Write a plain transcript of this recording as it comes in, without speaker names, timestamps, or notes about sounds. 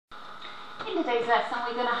In today's lesson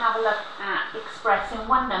we're going to have a look at expressing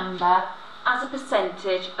one number as a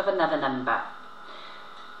percentage of another number.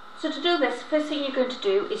 So to do this, first thing you're going to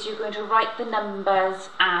do is you're going to write the numbers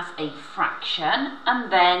as a fraction,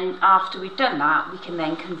 and then after we've done that we can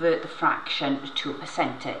then convert the fraction to a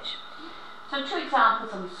percentage. So two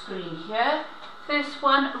examples on the screen here. First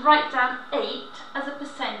one, write down 8 as a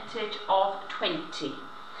percentage of 20.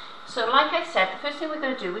 So like I said, the first thing we're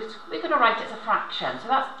going to do is we're going to write it as a fraction. So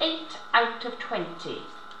that's 8 out of 20.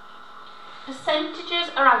 Percentages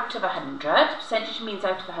are out of 100. Percentage means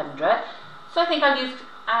out of 100. So I think I'll use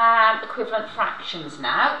equivalent fractions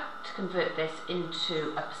now to convert this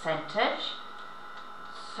into a percentage.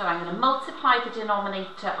 So I'm going to multiply the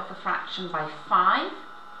denominator of the fraction by 5.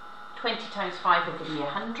 20 times 5 will give me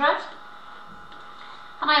 100.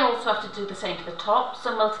 And I also have to do the same to the top.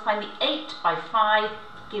 So multiplying the 8 by 5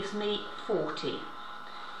 gives me 40.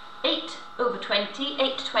 8 over 20,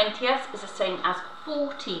 8 20ths is the same as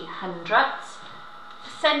 40 hundredths.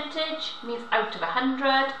 Percentage means out of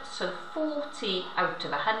 100, so 40 out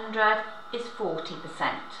of 100 is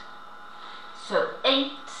 40%. So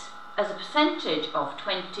 8 as a percentage of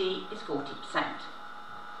 20 is 40%.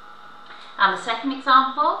 And the second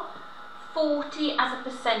example, 40 as a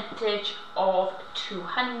percentage of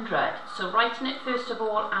 200. So writing it first of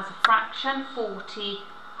all as a fraction, 40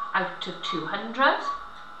 out of 200.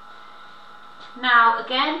 Now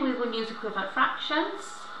again we will use equivalent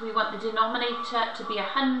fractions. We want the denominator to be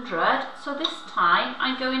 100, so this time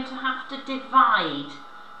I'm going to have to divide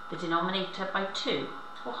the denominator by 2,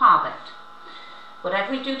 or halve it.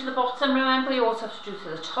 Whatever we do to the bottom, remember, you also have to do to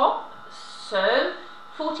the top. So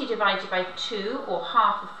 40 divided by 2, or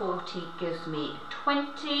half of 40, gives me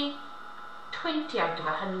 20. 20 out of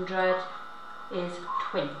 100 is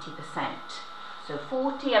 20%. So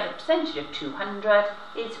 40 as a percentage of 200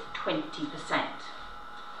 is 20%.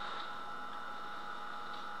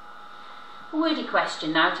 A wordy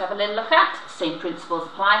question now to have a little look at. Same principles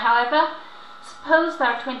apply, however. Suppose there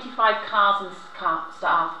are 25 cars in the car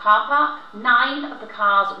park. 9 of the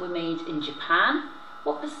cars were made in Japan.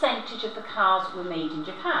 What percentage of the cars were made in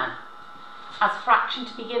Japan? As a fraction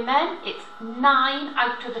to begin then, it's 9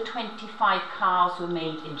 out of the 25 cars were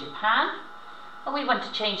made in Japan. And we want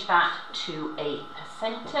to change that to a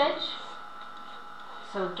percentage.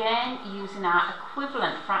 So again, using our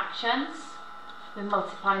equivalent fractions, we're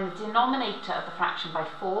multiplying the denominator of the fraction by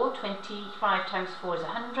 4. 25 times 4 is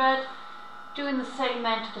 100. Doing the same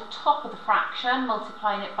then to the top of the fraction,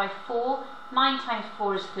 multiplying it by 4. 9 times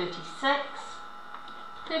 4 is 36.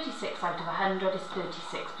 36 out of 100 is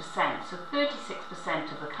 36%. So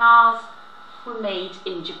 36% of the cars were made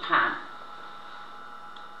in Japan.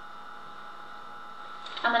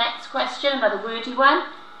 And the next question, another wordy one.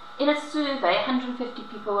 In a survey, 150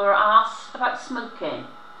 people were asked about smoking.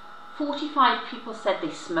 45 people said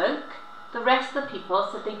they smoke. The rest of the people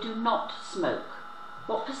said they do not smoke.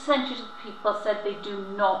 What percentage of the people said they do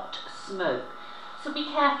not smoke? So be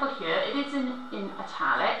careful here. It is in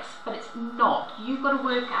italics, but it's not. You've got to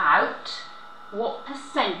work out what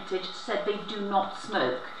percentage said they do not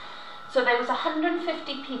smoke. So there was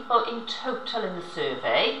 150 people in total in the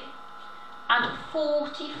survey, and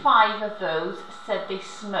 45 of those said they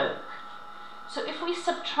smoke. So if we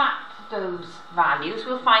subtract those values,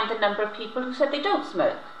 we'll find the number of people who said they don't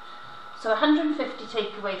smoke. So 150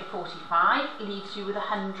 take away the 45 leaves you with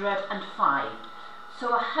 105.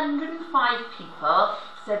 So 105 people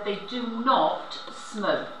said they do not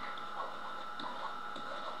smoke.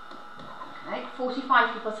 Okay,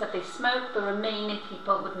 45 people said they smoke, the remaining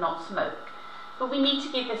people would not smoke. But we need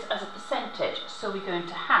to give this as a percentage, so we're going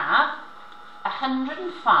to have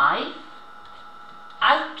 105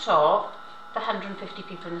 out of the 150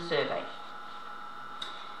 people in the survey.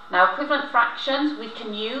 Now equivalent fractions we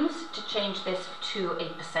can use to change this to a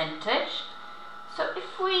percentage. So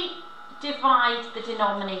if we divide the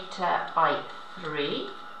denominator by 3,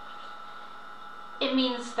 it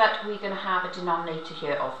means that we're going to have a denominator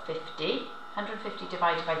here of 50. 150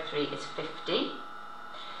 divided by 3 is 50.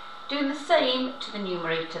 Doing the same to the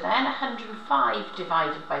numerator then, 105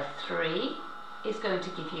 divided by 3 is going to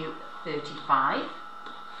give you 35.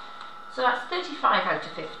 So that's 35 out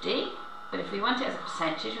of 50, but if we want it as a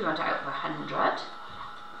percentage, we want it out of 100.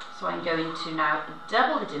 So I'm going to now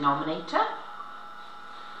double the denominator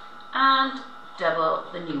and double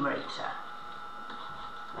the numerator.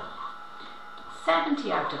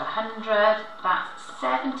 70 out of 100, that's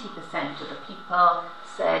 70% of the people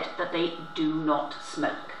said that they do not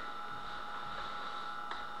smoke.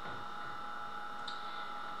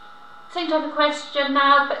 Same type of question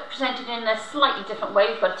now, but presented in a slightly different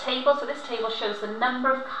way. We've got a table, so this table shows the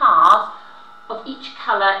number of cars of each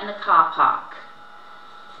colour in a car park.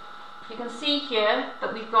 You can see here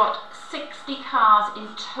that we've got 60 cars in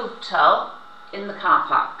total in the car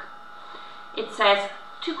park. It says,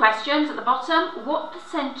 2 questions at the bottom. What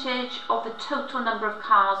percentage of the total number of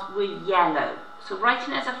cars were yellow? So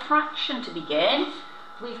writing as a fraction to begin,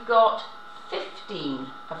 we've got 15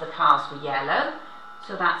 of the cars were yellow.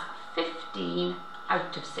 So that's 15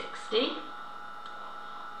 out of 60.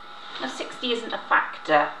 Now 60 isn't a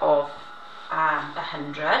factor of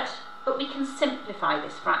 100, but we can simplify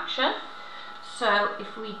this fraction. So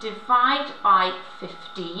if we divide by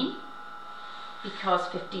 15, because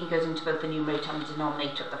 15 goes into both the numerator and the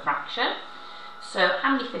denominator of the fraction, so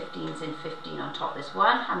how many 15s in 15 on top this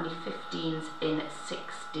one? How many 15s in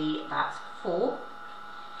 60? That's 4.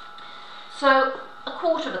 So a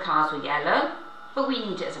quarter of the cars were yellow, but we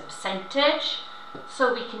need it as a percentage.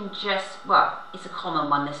 So we can just, well, it's a common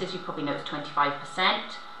one, this is, you probably know it's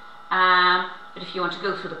 25%. But if you want to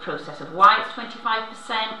go through the process of why it's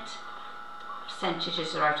 25%,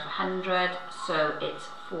 percentages are out of 100, so it's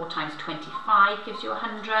 4 times 25 gives you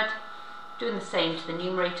 100. Doing the same to the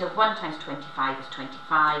numerator, 1 times 25 is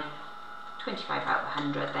 25. 25 out of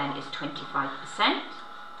 100 then is 25%.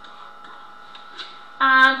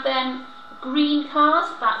 And then green cars,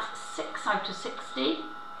 that's 6 out of 60.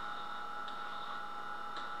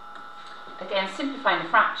 Again, simplifying the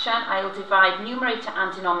fraction, I will divide numerator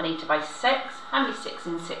and denominator by 6. How many 6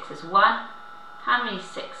 in 6 is 1? How many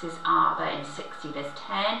 6s are there in 60? There's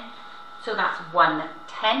 10. So that's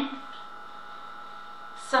 1/10.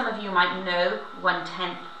 Some of you might know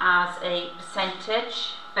 1/10 as a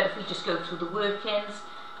percentage, but if we just go through the workings,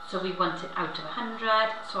 so we want it out of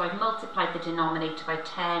 100, so I've multiplied the denominator by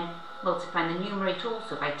 10, multiplying the numerator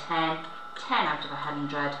also by 10, 10 out of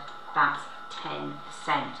 100, that's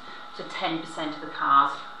 10%. So 10% of the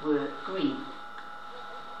cars were green.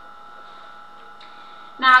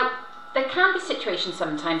 Now, there can be situations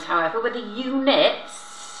sometimes, however, where the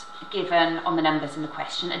units given on the numbers in the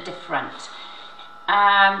question are different.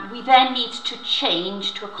 We then need to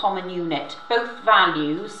change to a common unit. Both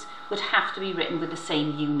values would have to be written with the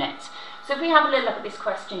same unit. So if we have a little look at this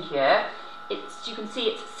question here, you can see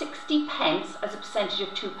it's 60 pence as a percentage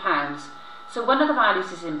of £2. So one of the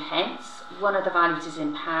values is in pence, one of the values is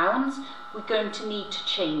in pounds. We're going to need to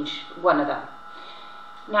change one of them.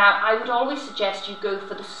 Now, I would always suggest you go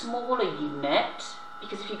for the smaller unit,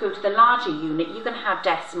 because if you go to the larger unit, you can have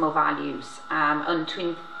decimal values. And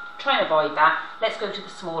to try and avoid that, let's go to the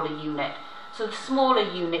smaller unit. So the smaller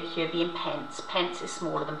unit here being pence. Pence is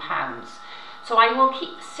smaller than pounds. So I will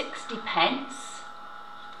keep 60 pence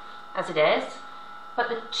as it is, but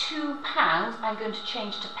the £2 I'm going to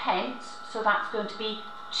change to pence, so that's going to be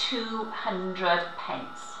 200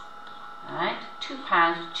 pence. Alright,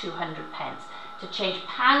 £2, 200 pence. To change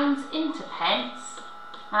pounds into pence,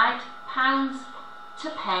 right, pounds to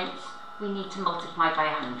pence, we need to multiply by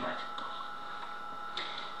 100.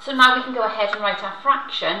 So now we can go ahead and write our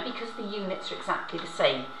fraction because the units are exactly the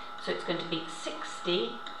same. So it's going to be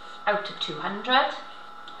 60 out of 200.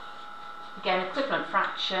 Again, equivalent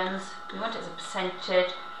fractions, we want it as a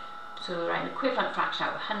percentage, so we write an equivalent fraction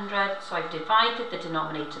out of 100. So I've divided the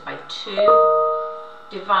denominator by 2,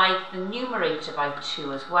 divide the numerator by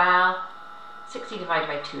 2 as well. 60 divided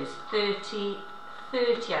by 2 is 30,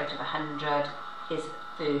 30 out of 100 is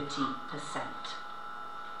 30%.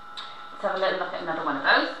 Let's have a little look at another one of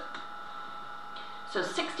those. So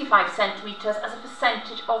 65 centimetres as a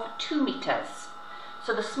percentage of 2 metres.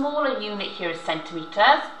 So the smaller unit here is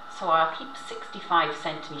centimetres, so I'll keep 65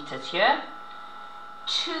 centimetres here.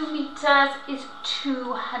 2 metres is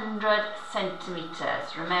 200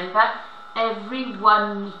 centimetres. Remember, every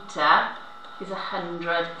 1 metre is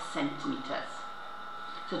 100 centimetres.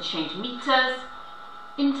 So to change metres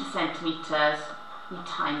into centimetres, we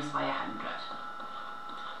times by 100.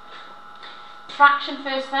 Fraction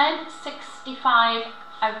first then, 65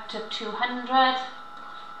 out of 200.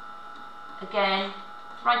 Again,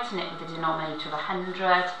 writing it with the denominator of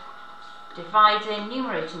 100, dividing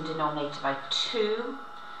numerator and denominator by 2.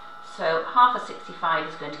 So half of 65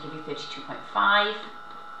 is going to give you 32.5.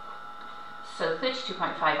 So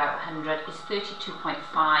 32.5 out of 100 is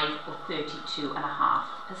 32.5 or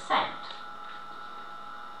 32.5%.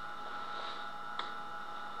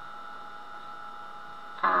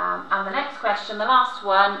 And the next question, the last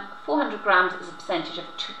one, 400 grams is a percentage of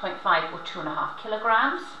 2.5 or 2.5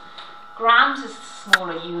 kilograms. Grams is the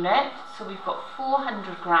smaller unit, so we've got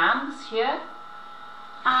 400 grams here.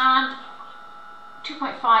 And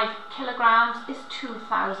 2.5 kilograms is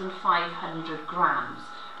 2,500 grams.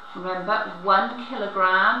 Remember, 1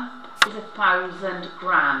 kilogram is 1,000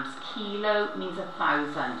 grams. Kilo means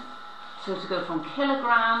 1,000. So to go from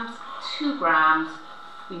kilograms to grams,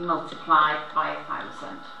 we multiply by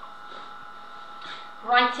 1,000.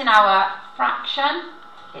 Writing our fraction,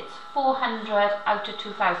 it's 400 out of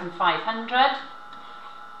 2,500.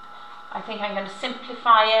 I think I'm going to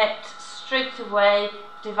simplify it straight away,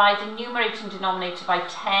 dividing numerator and denominator by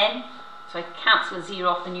 10. So I cancel a 0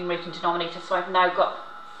 off the numerator and denominator, so I've now got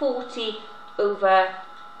 40 over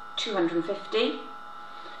 250.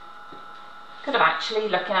 Could have actually,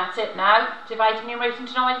 looking at it now, divided numerator and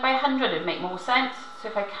denominator by 100 would make more sense. So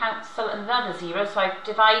if I cancel another 0, so I've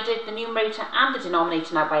divided the numerator and the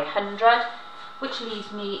denominator now by 100, which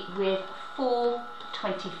leaves me with 4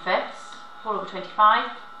 25ths, 4 over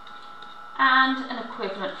 25, and an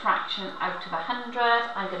equivalent fraction out of 100.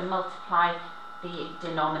 I'm going to multiply the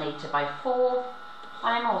denominator by 4,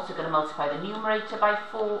 and I'm also going to multiply the numerator by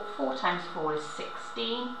 4. 4 times 4 is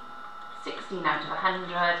 16. 16 out of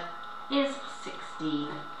 100 is 16%.